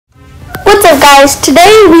guys,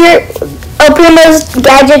 today Primos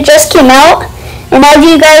Gadget just came out, and as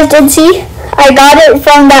you guys did see, I got it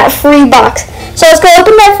from that free box. So let's go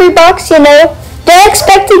open that free box, didn't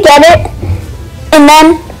expect to get it, and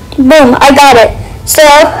then, boom, I got it. So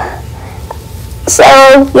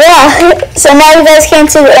yeah, so now you guys can't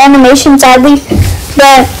see the animation sadly,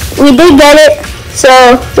 but we did get it, so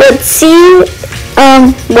let's see.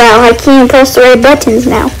 Wow, I can't even press the right buttons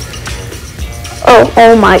now.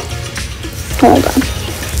 Oh my. Hold on.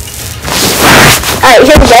 Alright,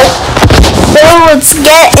 here we go. So let's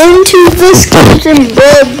get into this game.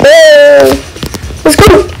 Let's go.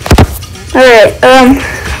 Alright,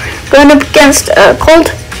 going up against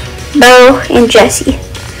Colt, Bo, and Jesse.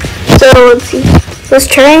 So let's see. Let's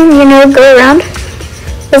try and, go around.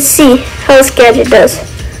 Let's see how this Gadget does.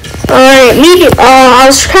 Alright, I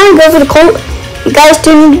was trying to go for the Colt. You guys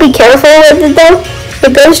do need to be careful with it though.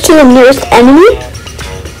 It goes to the nearest enemy.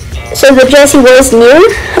 So the Jesse was near.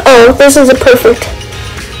 Oh, this is a perfect.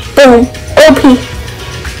 Boom. OP.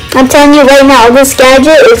 I'm telling you right now, this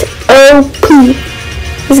Gadget is OP.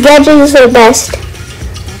 This Gadget is the best.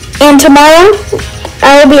 And tomorrow,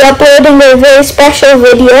 I will be uploading a very special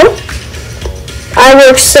video. I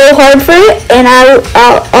worked so hard for it, and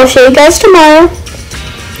I'll show you guys tomorrow.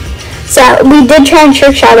 So we did try and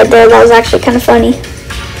trick shot it there. That was actually kind of funny.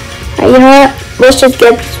 Alright, you know what? Let's just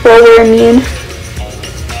get this while we're immune.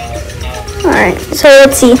 Alright, so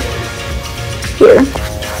let's see. Here.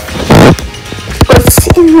 Let's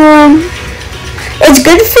see. It's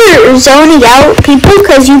good for zoning out people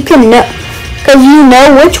because you know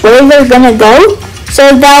which way they're gonna go.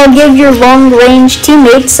 So that'll give your long range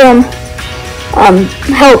teammates some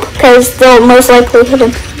help because they'll most likely hit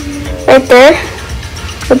them. Right there.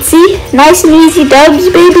 Let's see. Nice and easy dubs,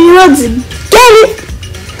 baby. Let's get it.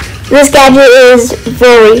 This Gadget is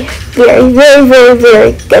very, very, very, very,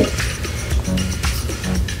 very good.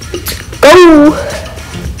 Let's go.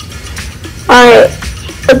 Alright.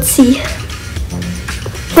 Let's see.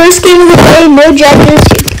 First game of the day. No judges.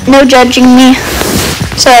 No judging me.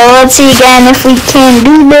 So let's see again if we can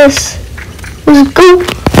do this. Let's go.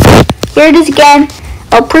 Here it is again.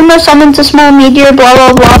 El Primo summons a small meteor, blah,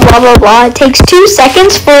 blah, blah, blah, blah, blah. It takes 2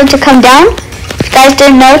 seconds for it to come down. If you guys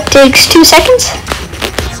didn't know, it takes 2 seconds.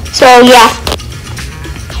 So, yeah.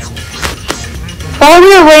 While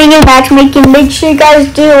we are waiting in matchmaking, make sure you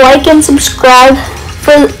guys do like and subscribe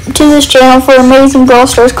to this channel for amazing Brawl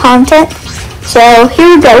Stars content. So, here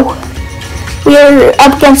we go. We are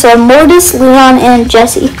up against Mortis, Leon, and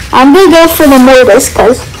Jesse. I'm going to go for the Mortis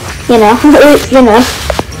because,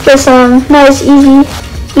 get some nice, easy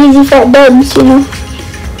fat dubs,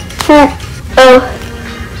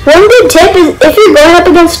 One good tip is if you're going up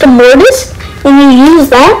against a Mortis and you use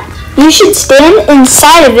that, you should stand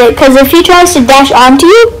inside of it because if he tries to dash onto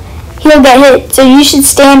you, he'll get hit. So you should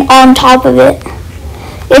stand on top of it.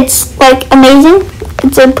 It's like amazing.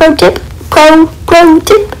 It's a pro tip. Pro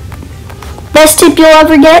tip. Best tip you'll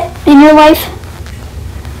ever get in your life.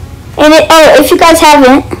 And if you guys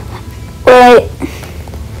haven't, wait.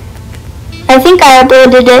 I think I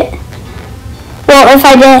uploaded it. Well, if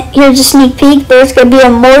I didn't, here's a sneak peek. There's going to be a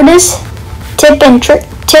Mortis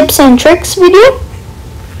tips and tricks video.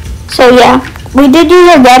 So yeah, we did do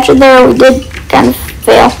the Gadget there. We did kind of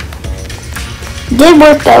fail. Did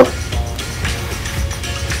work though.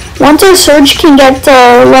 Once our Surge can get to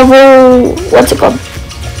level, what's it called?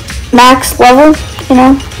 Max level,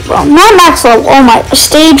 Well, not max level. Oh my,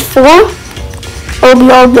 stage 4. It'll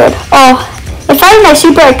be all good. Oh. If I had my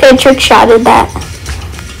super, I could have trick shotted that.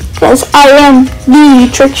 Because I am the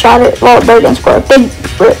trick shotter. Well, they're going to score a big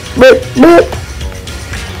rip.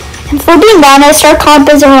 And for being honest, our comp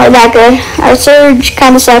isn't really that good. Our Surge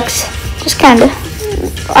kind of sucks. Just kind of.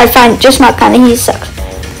 I find, just not kind of, he sucks.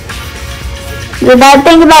 The bad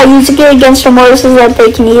thing about using it against a Mortis is that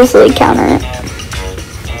they can easily counter it.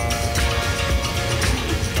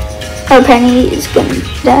 Oh, Penny is going to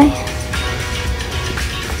die.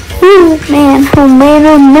 Oh man.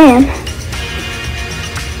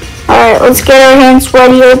 Alright, let's get our hands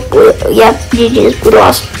sweaty. Yep, GG's, we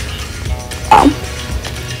lost.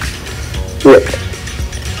 Rip.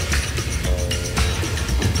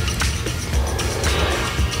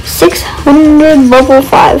 600 level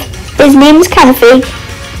 5. His name is kind of fake.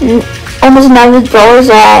 Almost none of his brawlers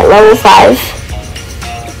are at level 5.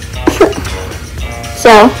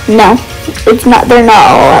 So, no. They're not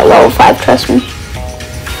all at level 5, trust me.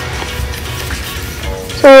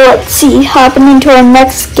 So let's see, hopping into our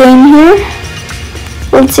next game here.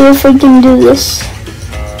 Let's see if we can do this.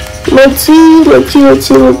 Let's see.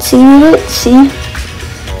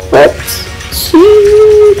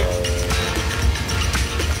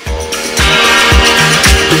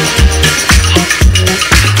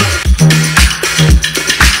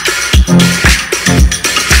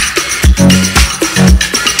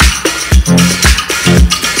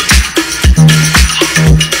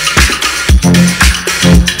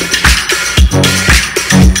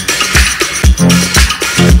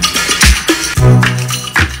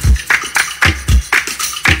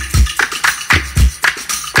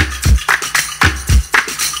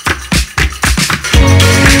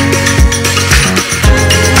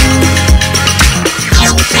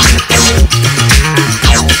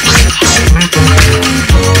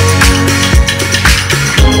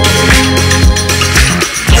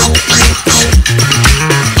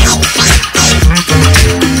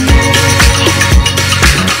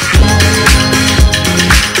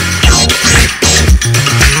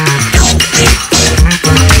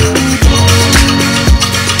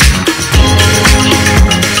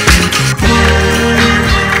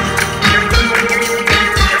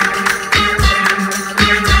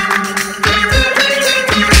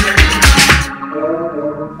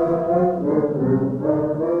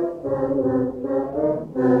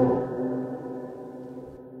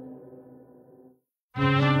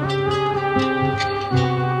 Bye.